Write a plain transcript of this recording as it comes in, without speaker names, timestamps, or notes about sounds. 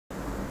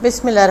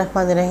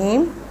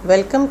Bismillahirrahmanirrahim.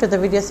 Welcome to the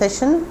video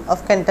session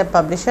of Cantab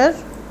Publisher,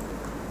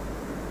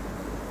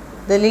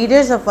 the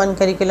leaders of one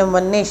curriculum,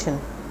 one nation.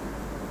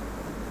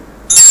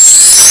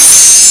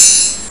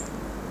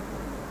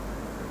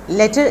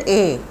 Letter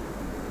A.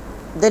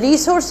 The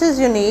resources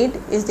you need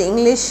is the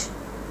English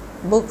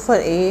book for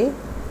A,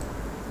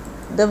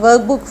 the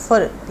workbook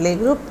for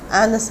Playgroup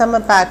and the summer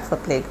pack for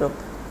Playgroup.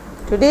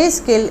 Today's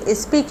skill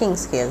is speaking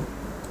skill,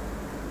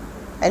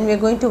 and we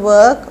are going to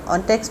work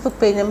on textbook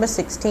page number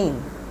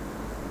 16.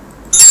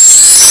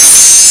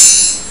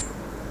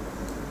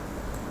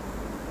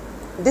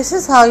 This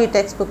is how your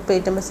textbook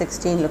page number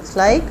 16 looks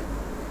like.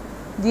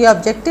 The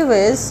objective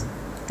is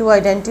to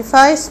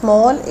identify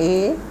small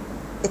a,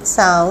 its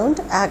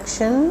sound,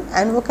 action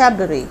and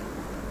vocabulary.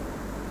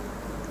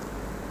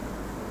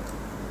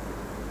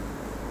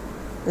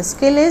 The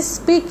skill is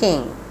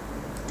speaking.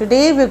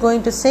 Today we are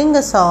going to sing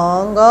a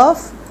song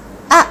of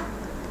A.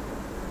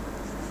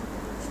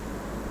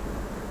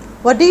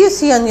 What do you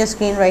see on your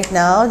screen right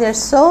now? There are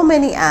so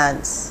many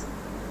ants.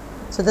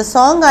 So the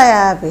song I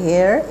have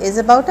here is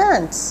about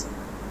ants.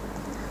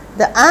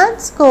 The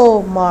ants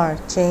go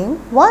marching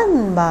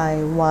one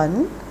by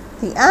one.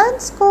 The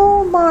ants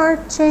go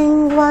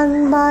marching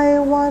one by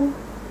one.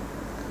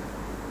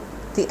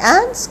 The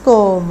ants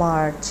go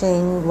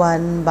marching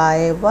one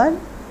by one.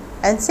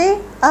 And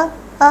say ah,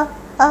 ah,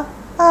 ah,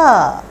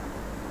 ah.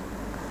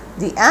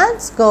 The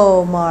ants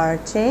go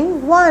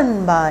marching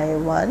one by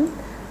one.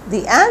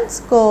 The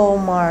ants go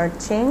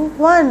marching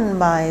one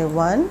by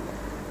one.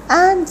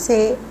 And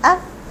say ah,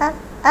 ah,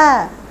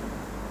 ah.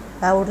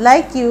 I would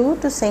like you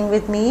to sing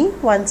with me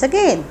once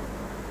again.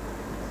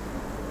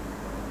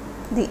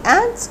 The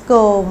ants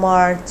go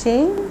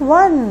marching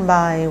one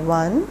by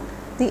one.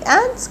 The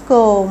ants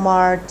go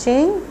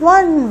marching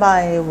one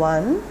by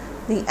one.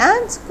 The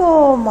ants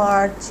go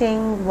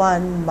marching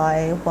one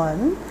by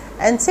one.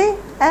 And say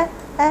ah,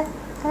 ah,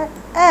 ah,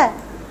 ah.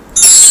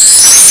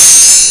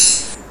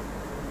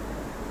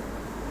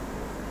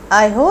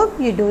 I hope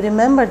you do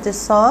remember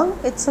this song.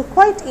 It's a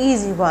quite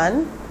easy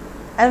one.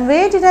 And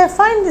where did I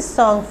find this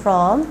song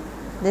from?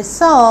 This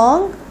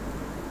song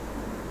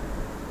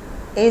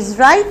is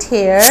right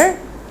here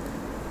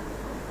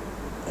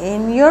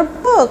in your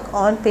book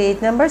on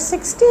page number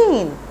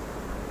 16.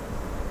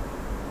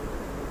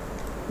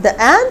 The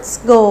ants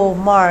go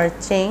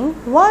marching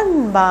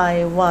one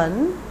by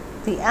one.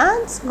 The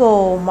ants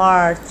go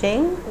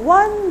marching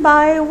one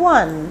by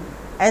one.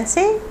 And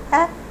say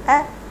ah,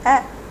 ah,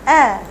 ah,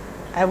 ah.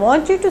 I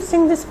want you to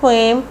sing this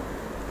poem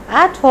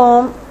at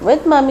home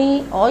with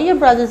mummy or your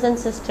brothers and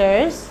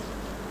sisters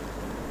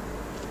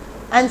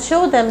and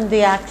show them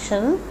the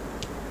action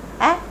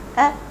ah,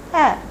 ah,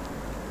 ah.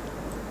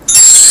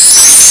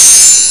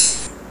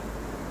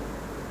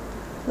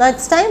 Now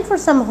it's time for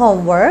some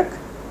homework.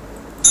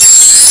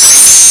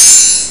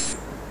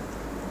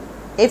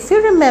 If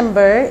you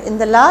remember, in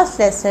the last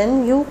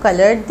lesson you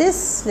colored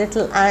this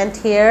little ant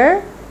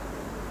here,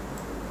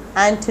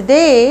 and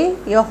today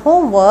your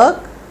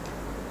homework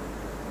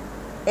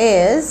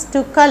is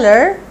to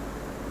color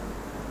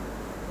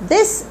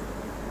this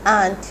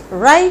ant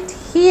right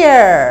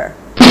here.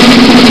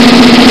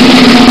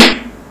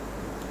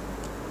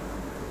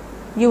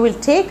 You will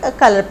take a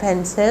color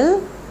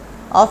pencil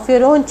of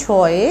your own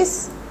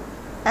choice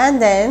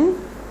and then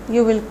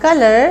you will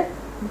color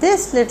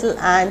this little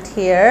ant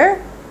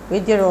here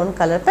with your own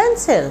color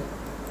pencil.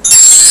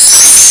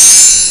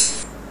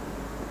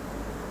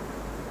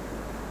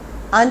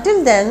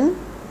 Until then,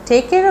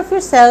 take care of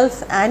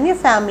yourself and your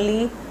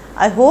family.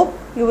 I hope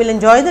you will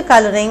enjoy the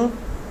coloring.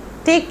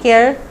 Take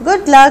care.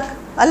 Good luck.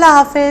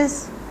 Allah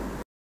Hafiz.